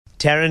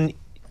Taryn,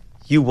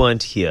 you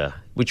weren't here,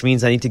 which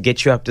means I need to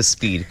get you up to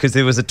speed because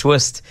there was a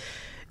twist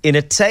in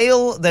a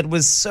tale that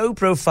was so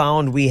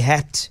profound we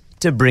had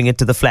to bring it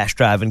to the flash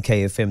drive in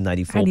KFM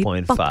 94.5. I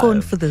need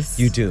popcorn for this.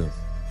 You do.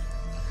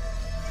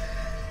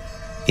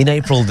 In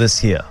April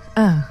this year,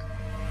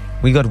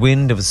 we got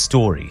wind of a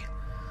story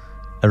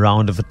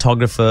around a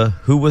photographer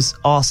who was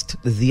asked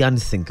the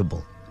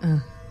unthinkable.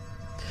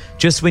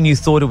 Just when you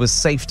thought it was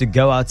safe to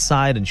go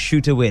outside and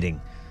shoot a wedding,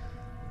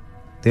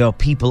 there are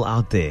people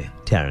out there,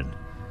 Taryn,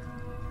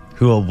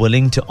 who are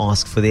willing to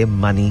ask for their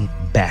money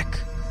back.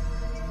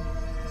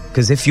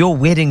 Because if your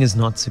wedding is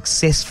not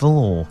successful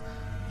or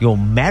your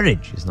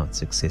marriage is not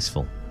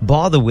successful,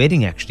 bar the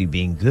wedding actually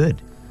being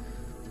good,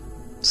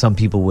 some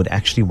people would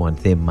actually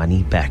want their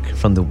money back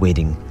from the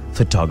wedding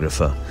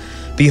photographer.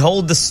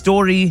 Behold the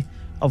story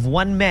of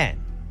one man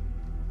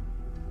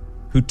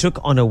who took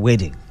on a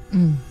wedding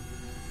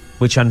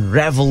which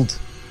unraveled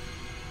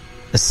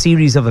a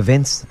series of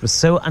events that was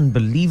so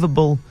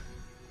unbelievable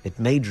it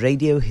made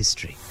radio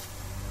history.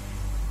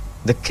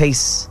 The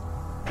case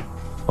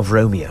of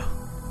Romeo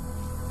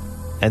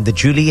and the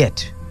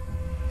Juliet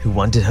who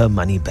wanted her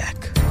money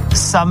back.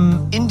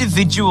 Some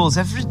individuals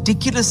have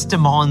ridiculous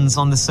demands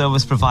on the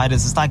service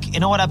providers. It's like, you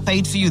know what, I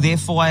paid for you,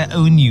 therefore I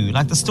own you.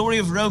 Like the story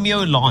of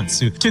Romeo Lance,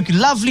 who took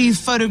lovely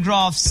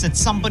photographs at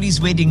somebody's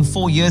wedding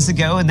 4 years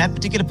ago, and that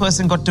particular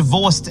person got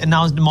divorced and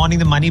now is demanding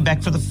the money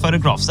back for the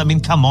photographs. I mean,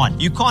 come on.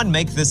 You can't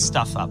make this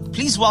stuff up.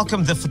 Please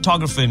welcome the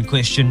photographer in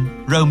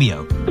question,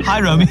 Romeo.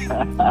 Hi, Romeo.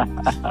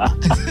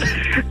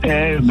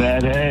 Hey,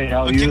 man. Hey,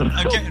 how are you?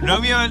 Okay,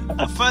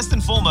 Romeo, first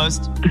and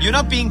foremost, you're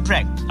not being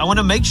pranked. I want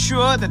to make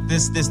sure that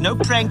there's no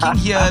pranking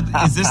here.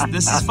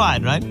 This is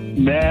fine, right?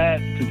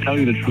 Man, to tell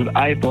you the truth,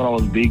 I thought I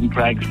was being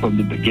pranked from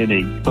the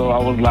beginning. So I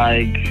was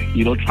like,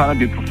 trying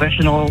to be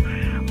professional,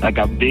 like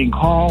I'm being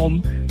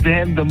calm.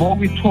 Then the more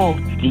we talked,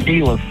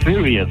 he was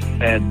serious,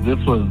 and this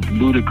was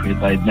ludicrous.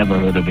 I'd never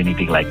heard of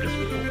anything like this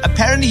before.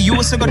 Apparently, you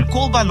also got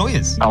called by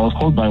lawyers. I was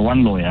called by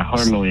one lawyer,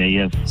 her lawyer,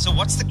 yes. So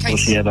what's the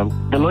case? So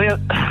the lawyer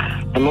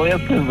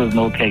says there's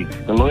no case.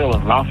 The lawyer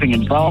was laughing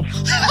himself.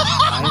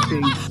 I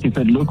think he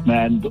said, look,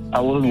 man, I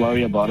wouldn't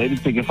worry about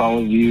anything if I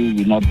was you.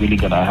 We're not really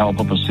going to help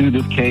or pursue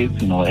this case.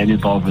 Any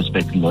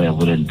self-respecting lawyer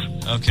wouldn't,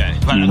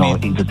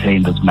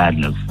 entertain this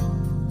madness.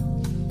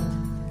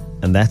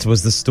 And that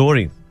was the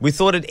story. We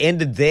thought it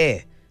ended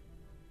there,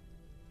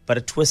 but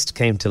a twist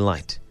came to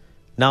light.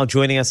 Now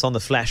joining us on the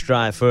flash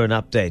drive for an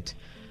update,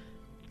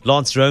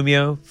 Lance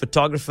Romeo,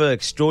 photographer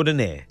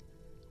extraordinaire.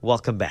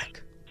 Welcome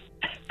back.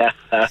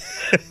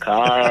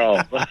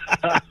 Carl.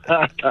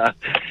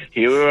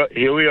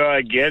 Here we are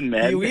again,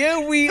 man. Here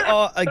we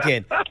are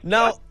again.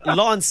 Now,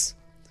 Lance,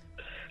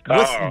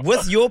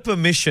 with your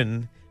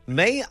permission,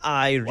 may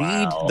I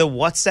read the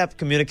WhatsApp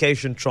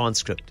communication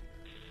transcript?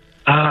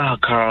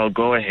 Carl,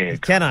 go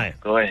ahead. Can I?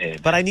 Go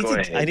ahead. But I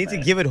need to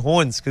give it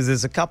horns because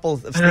there's a couple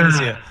of things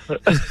here.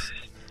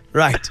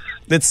 Right.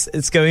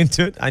 Let's go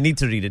into it. I need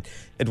to read it.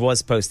 It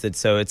was posted,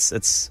 so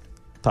it's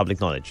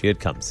public knowledge. Here it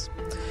comes.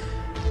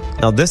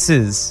 Now, this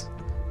is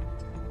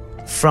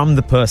from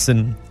the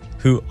person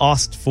who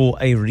asked for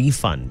a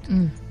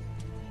refund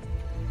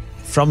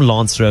from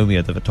Lance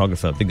Romeo, the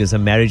photographer, because her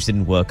marriage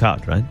didn't work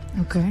out, right?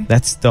 Okay.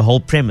 That's the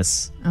whole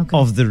premise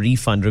of the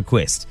refund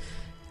request.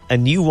 A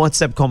new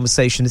WhatsApp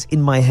conversation is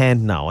in my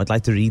hand now. I'd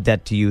like to read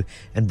that to you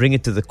and bring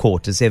it to the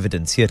court as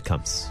evidence. Here it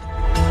comes.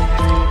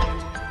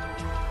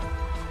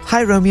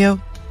 Hi,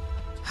 Romeo.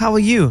 How are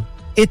you?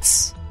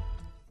 It's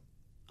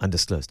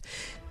undisclosed.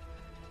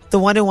 The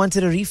one who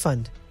wanted a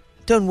refund.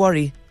 Don't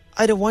worry,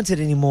 I don't want it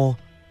anymore.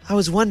 I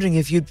was wondering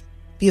if you'd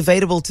be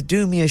available to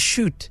do me a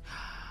shoot.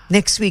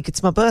 Next week,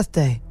 it's my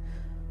birthday.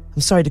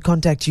 I'm sorry to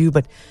contact you,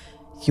 but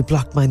you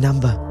blocked my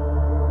number.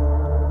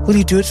 Will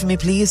you do it for me,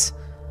 please?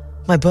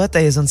 My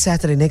birthday is on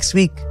Saturday next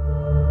week.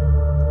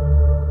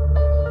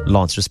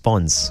 Lance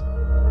responds,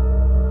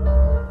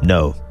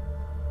 no.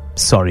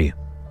 Sorry.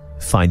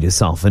 Find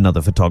yourself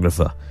another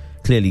photographer,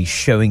 clearly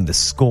showing the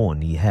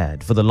scorn he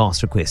had for the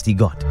last request he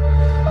got.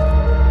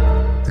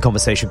 The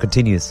conversation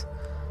continues.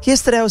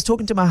 Yesterday I was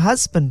talking to my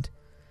husband,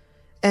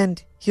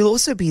 and he'll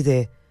also be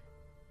there.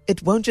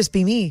 It won't just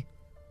be me,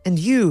 and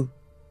you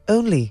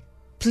only.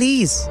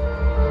 Please.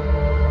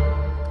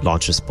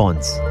 Lance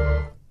responds,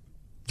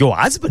 your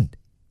husband?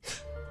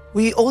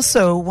 We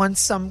also want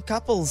some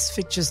couples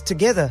pictures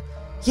together.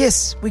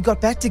 Yes, we got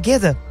back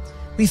together.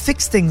 We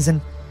fixed things and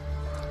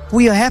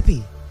we are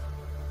happy.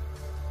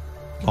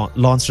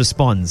 Lance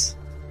responds,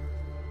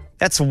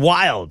 that's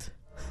wild.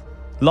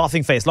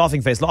 Laughing face,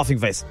 laughing face, laughing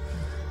face.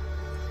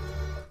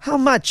 How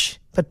much?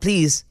 But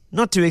please,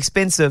 not too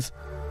expensive.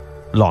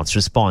 Lance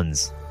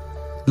responds,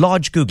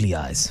 large googly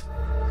eyes.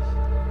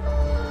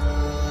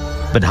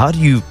 But how do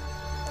you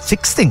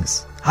fix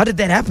things? How did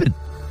that happen?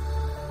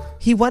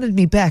 He wanted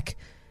me back.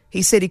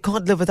 He said he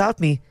can't live without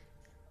me.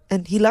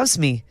 And he loves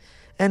me.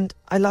 And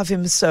I love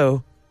him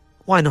so.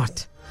 Why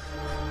not?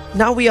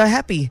 Now we are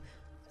happy.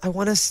 I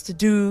want us to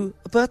do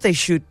a birthday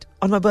shoot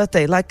on my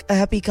birthday, like a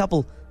happy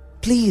couple.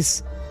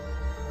 Please.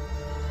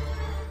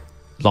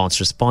 Lance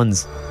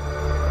responds,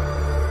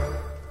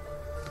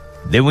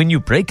 Then when you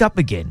break up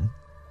again,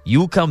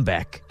 you'll come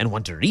back and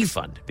want a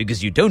refund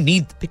because you don't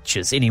need the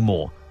pictures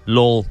anymore.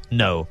 Lol,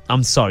 no,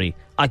 I'm sorry.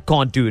 I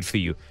can't do it for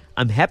you.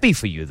 I'm happy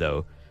for you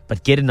though,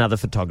 but get another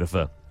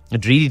photographer.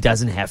 It really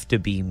doesn't have to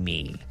be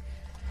me.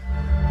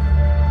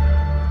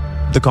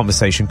 The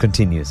conversation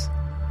continues.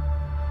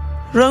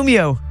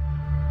 Romeo,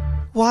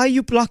 why are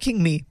you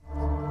blocking me?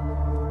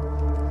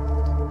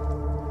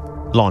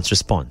 Lance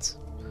responds.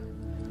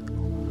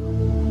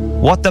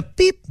 What the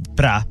beep,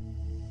 brah?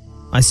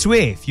 I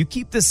swear, if you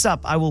keep this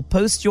up, I will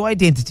post your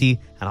identity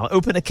and I'll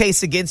open a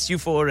case against you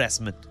for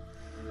harassment.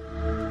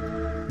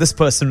 This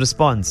person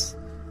responds.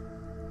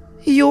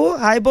 Yo,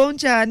 hi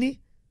Bonjani.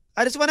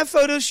 I just want a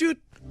photo shoot.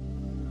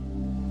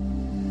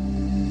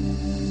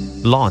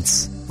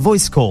 Lance,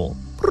 voice call.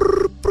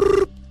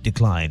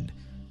 Declined.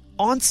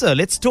 Answer,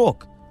 let's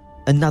talk.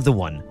 Another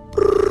one.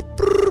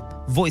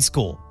 Voice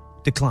call.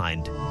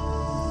 Declined.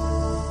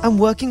 I'm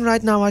working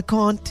right now, I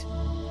can't.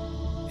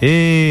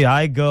 Hey,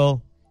 hi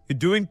girl. You're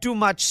doing too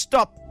much.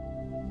 Stop.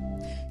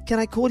 Can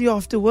I call you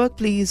after work,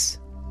 please?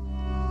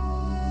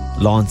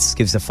 Lance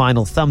gives a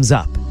final thumbs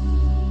up,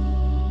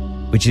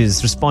 which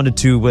is responded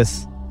to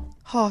with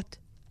heart.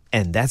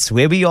 And that's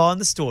where we are in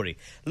the story.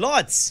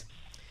 Lance,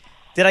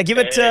 did I give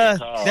it?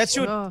 That's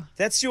your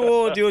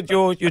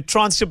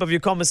transcript of your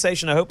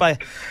conversation. I hope I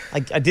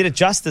did it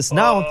justice.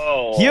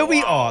 Now, here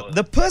we are.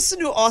 The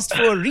person who asked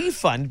for a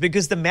refund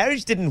because the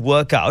marriage didn't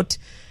work out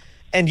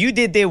and you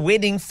did their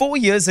wedding 4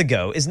 years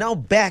ago is now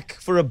back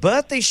for a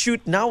birthday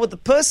shoot now with the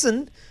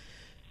person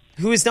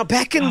who is now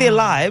back in their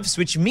lives,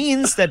 which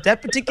means that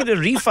particular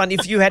refund,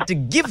 if you had to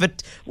give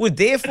it, would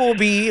therefore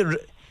be...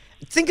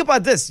 Think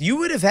about this. You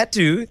would have had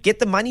to get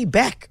the money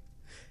back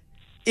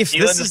if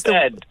this is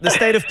the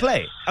state of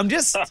play. I'm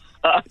just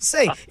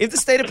saying, if the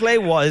state of play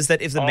was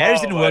that if the marriage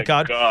didn't work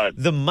out,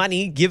 the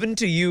money given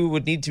to you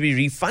would need to be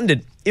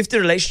refunded. If the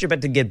relationship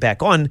had to get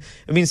back on,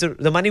 it means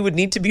the money would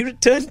need to be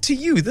returned to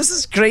you. This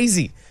is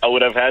crazy. I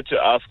would have had to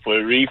ask for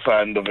a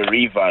refund of a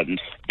refund,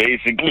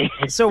 basically.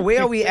 So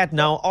where are we at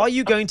now? Are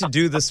you going to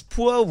do this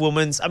poor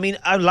woman's... I mean,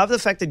 I love the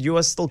fact that you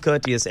are still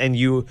courteous and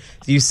you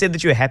said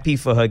that you're happy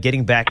for her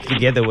getting back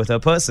together with her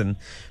person.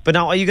 But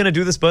now are you going to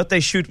do this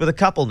birthday shoot with a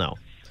couple now?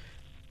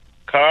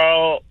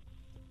 Carl,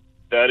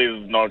 that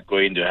is not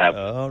going to happen.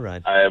 All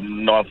right. I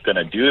am not going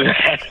to do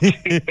that.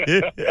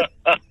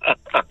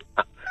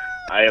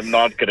 I am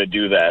not going to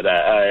do that.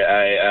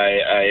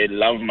 I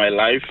love my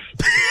life.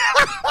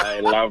 I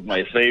love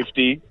my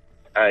safety.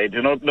 I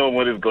do not know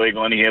what is going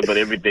on here, but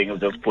everything is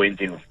just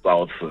pointing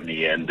south for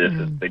me, and this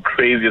is the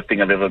craziest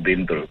thing I've ever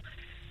been through.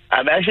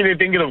 I'm actually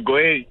thinking of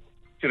going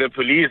to the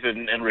police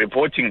and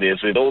reporting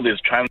this with all this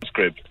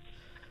transcript.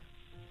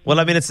 Well,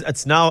 I mean,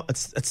 it's now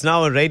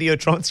a radio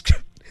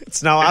transcript.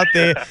 It's now out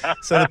there,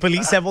 so the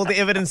police have all the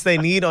evidence they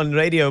need on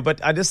radio.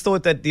 But I just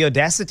thought that the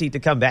audacity to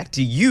come back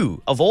to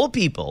you, of all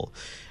people,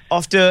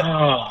 after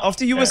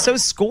you were so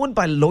scorned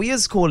by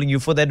lawyers calling you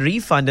for that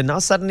refund, and now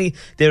suddenly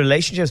their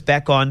relationship's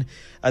back on.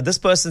 This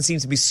person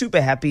seems to be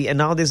super happy, and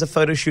now there's a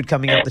photo shoot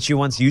coming up that she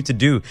wants you to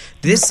do.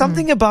 There's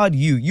something about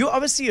you. You're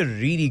obviously a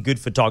really good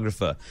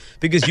photographer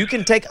because you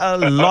can take a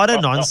lot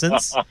of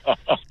nonsense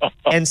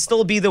and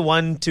still be the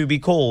one to be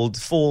called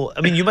for.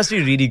 I mean, you must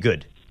be really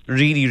good.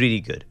 Really, really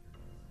good.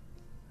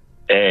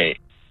 Hey,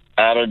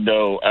 I don't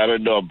know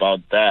about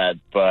that,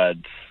 but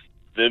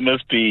there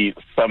must be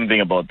something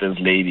about this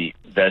lady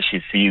that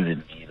she sees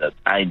in me that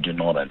I do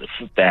not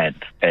understand,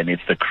 and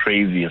it's the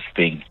craziest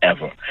thing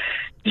ever.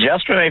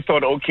 Just when I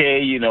thought,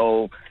 okay,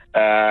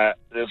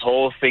 this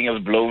whole thing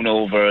has blown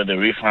over, the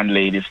refund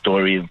lady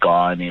story is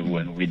gone, and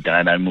when we're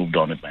done, I moved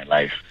on with my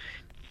life.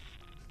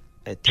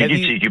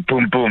 Chiki,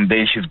 boom, boom,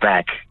 then she's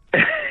back.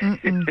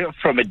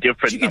 From a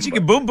different number.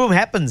 Chiki, boom, boom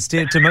happens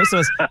to most of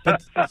us.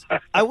 But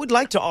I would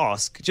like to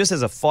ask, just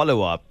as a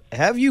follow-up,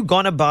 have you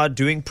gone about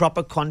doing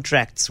proper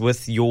contracts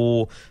with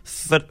your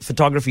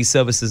photography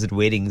services at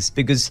weddings?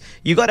 Because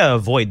you got to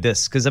avoid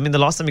this. Because, I mean, the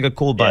last time you got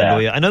called by a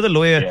lawyer, I know the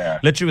lawyer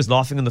literally was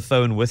laughing on the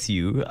phone with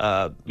you,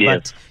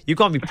 but you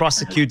can't be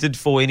prosecuted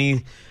for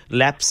any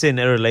lapse in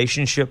a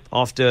relationship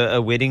after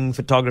a wedding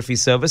photography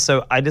service.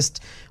 So I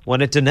just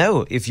wanted to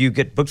know, if you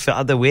get booked for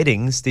other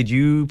weddings, did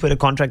you put a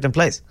contract in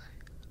place?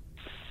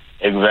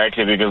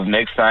 Exactly, because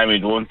next time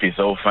it won't be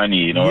so funny,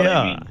 you know what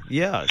I mean?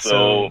 Yeah.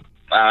 So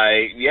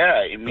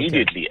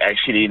immediately,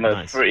 actually, in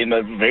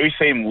the very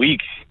same week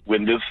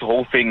when this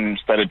whole thing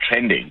started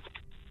trending,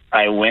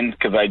 I went,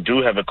 because I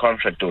do have a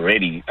contract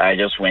already, I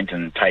just went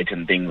and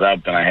tightened things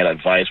up, and I had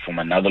advice from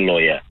another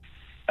lawyer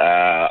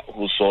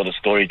who saw the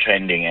story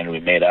trending, and we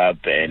met up,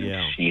 and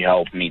he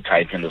helped me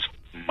tighten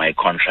my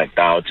contract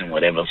out and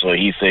whatever. So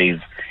he says,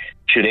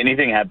 should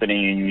anything happen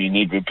and you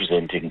need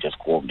representing, just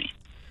call me.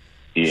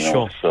 You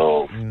know,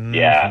 so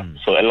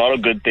so a lot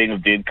of good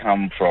things did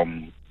come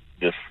from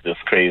this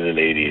crazy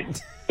lady.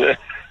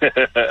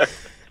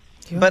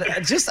 But I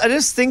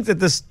just think that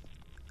this,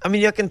 I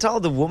mean, you can tell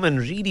the woman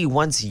really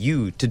wants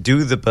you to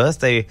do the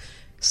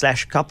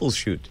birthday/couple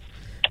shoot,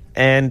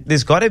 and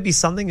there's got to be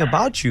something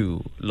about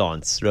you,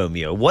 Lance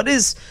Romeo. What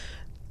is?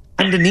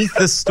 underneath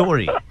this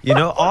story? You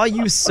know, are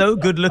you so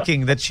good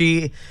looking that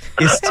she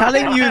is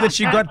telling you that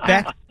she got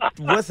back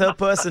with her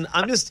person?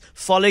 I'm just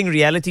following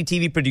reality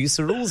TV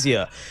producer rules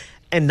here.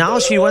 And now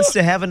she wants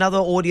to have another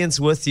audience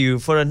with you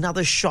for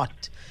another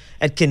shot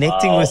at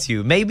connecting with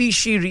you. Maybe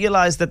she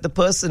realized that the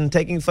person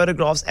taking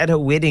photographs at her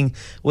wedding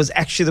was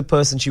actually the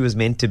person she was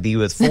meant to be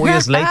with. 4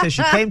 years later,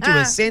 she came to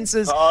her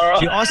senses.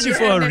 She asked you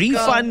for a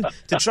refund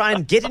to try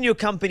and get in your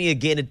company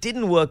again. It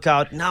didn't work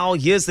out. Now,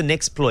 here's the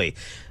next ploy.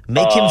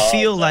 Make him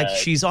feel like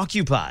she's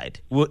occupied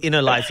in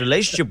her life,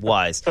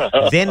 relationship-wise.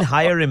 Then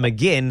hire him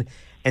again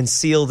and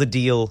seal the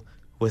deal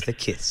with a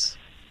kiss.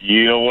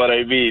 You know what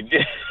I mean?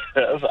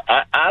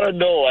 I don't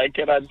know. I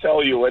cannot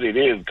tell you what it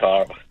is,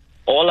 Carl.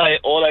 All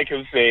I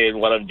can say is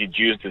what I've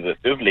deduced is that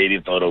this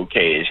lady's not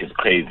okay and she's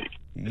crazy.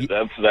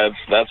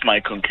 That's my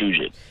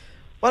conclusion.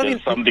 Well,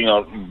 there's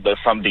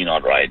something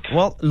not right.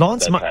 Well,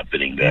 Lance, that's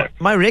happening there.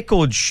 My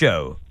records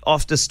show,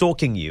 after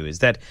stalking you, is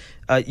that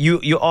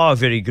you are a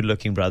very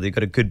good-looking brother. You've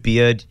got a good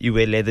beard. You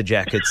wear leather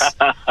jackets.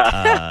 So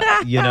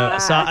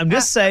I'm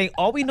just saying,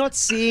 are we not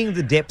seeing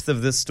the depth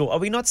of this story? Are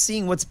we not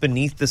seeing what's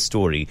beneath the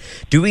story?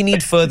 Do we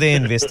need further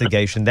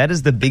investigation? That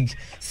is the big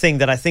thing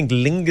that I think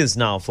lingers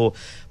now for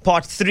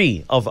part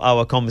 3 of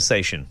our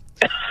conversation.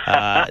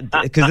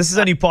 Because this is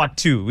only part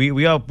 2.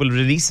 We are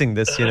releasing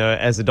this,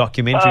 as a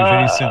documentary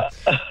very soon.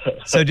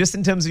 So just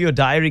in terms of your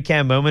diary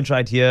cam moment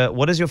right here,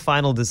 what is your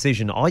final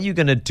decision? Are you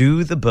going to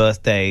do the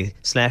birthday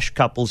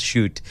 /couples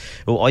shoot,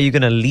 or are you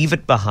going to leave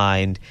it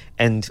behind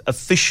and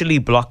officially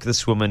block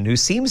this woman who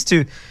seems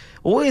to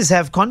always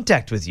have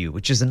contact with you,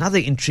 which is another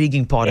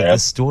intriguing part of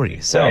this story?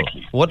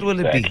 Exactly. So what will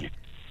it be?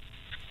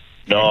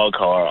 No,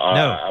 Carl,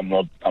 no.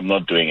 I'm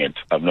not doing it.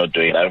 I've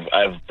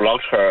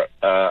blocked her.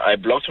 I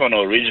blocked her on her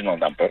original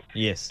number.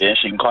 Yes. Then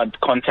she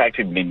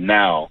contacted me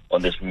now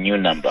on this new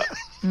number.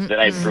 Then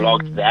I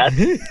blocked that.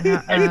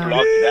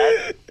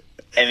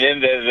 And then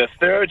the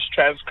third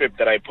transcript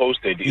that I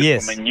posted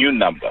is from a new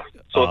number.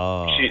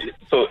 So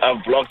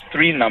I've blocked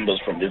 3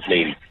 numbers from this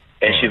lady,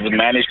 and she's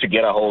managed to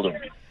get a hold of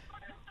me.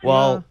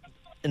 Well,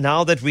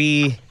 now that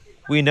we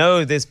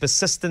know there's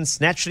persistence,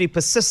 naturally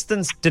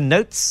persistence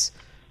denotes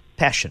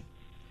passion.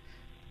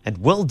 And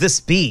will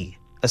this be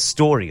a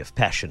story of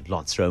passion,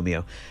 Lance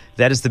Romeo?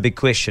 That is the big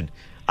question.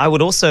 I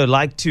would also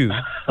like to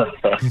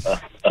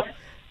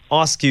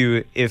ask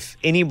you if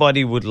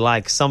anybody would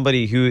like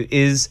somebody who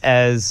is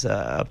as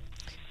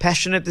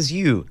passionate as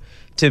you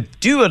to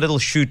do a little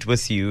shoot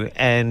with you.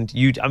 And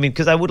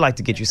because I would like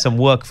to get you some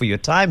work for your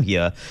time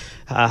here.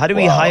 How do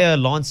we hire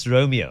Lance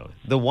Romeo,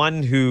 the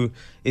one who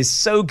is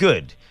so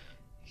good?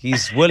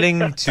 He's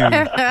willing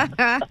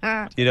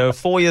to,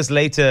 4 years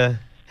later,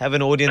 have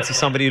an audience of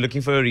somebody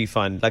looking for a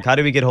refund. Like, how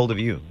do we get hold of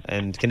you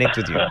and connect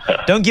with you?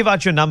 Don't give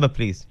out your number,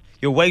 please.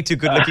 You're way too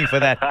good looking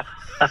for that.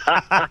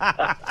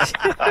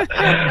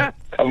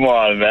 Come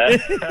on,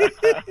 man.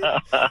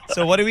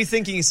 So what are we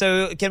thinking?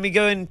 So can we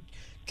go and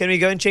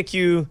check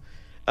you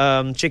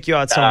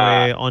out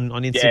somewhere on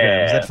Instagram?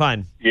 Yeah. Is that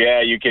fine?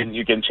 Yeah, you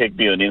can check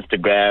me on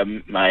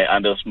Instagram. My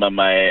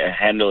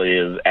handle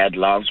is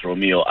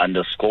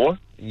 @LanceRomeo_.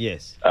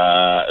 Yes.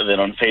 Then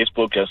on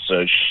Facebook, just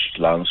search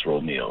Lance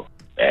Romeo,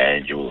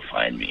 and you will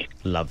find me.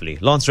 Lovely.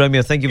 Lance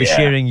Romeo, thank you for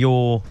sharing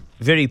your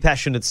very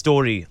passionate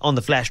story on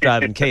the Flash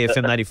Drive in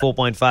KFM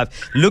 94.5.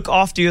 Look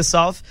after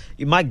yourself.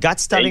 My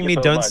gut's telling me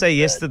don't say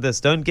yes to this.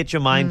 Don't get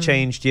your mind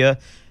changed here.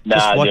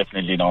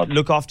 Definitely not.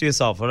 Look after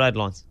yourself. All right,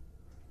 Lance?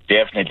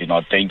 Definitely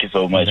not. Thank you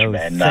so much,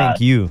 man. Thank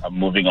you. I'm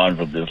moving on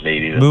from this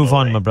lady. Move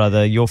on, my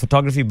brother. Your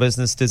photography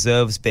business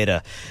deserves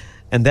better.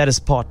 And that is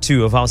part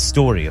 2 of our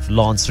story of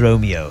Lance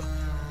Romeo.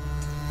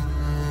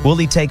 Will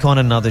he take on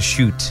another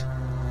shoot?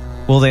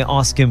 Will they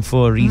ask him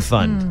for a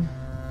refund?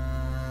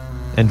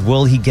 And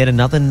will he get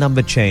another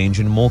number change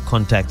and more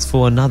contacts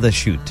for another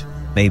shoot?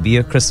 Maybe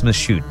a Christmas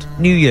shoot,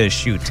 New Year's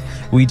shoot.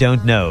 We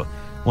don't know.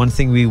 One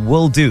thing we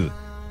will do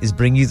is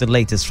bring you the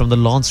latest from the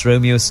Lance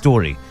Romeo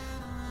story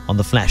on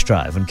the Flash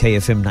Drive on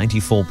KFM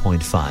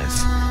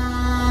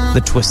 94.5.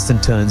 The twists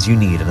and turns you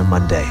need on a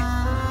Monday.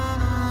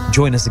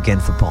 Join us again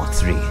for part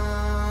 3,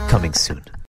 coming soon.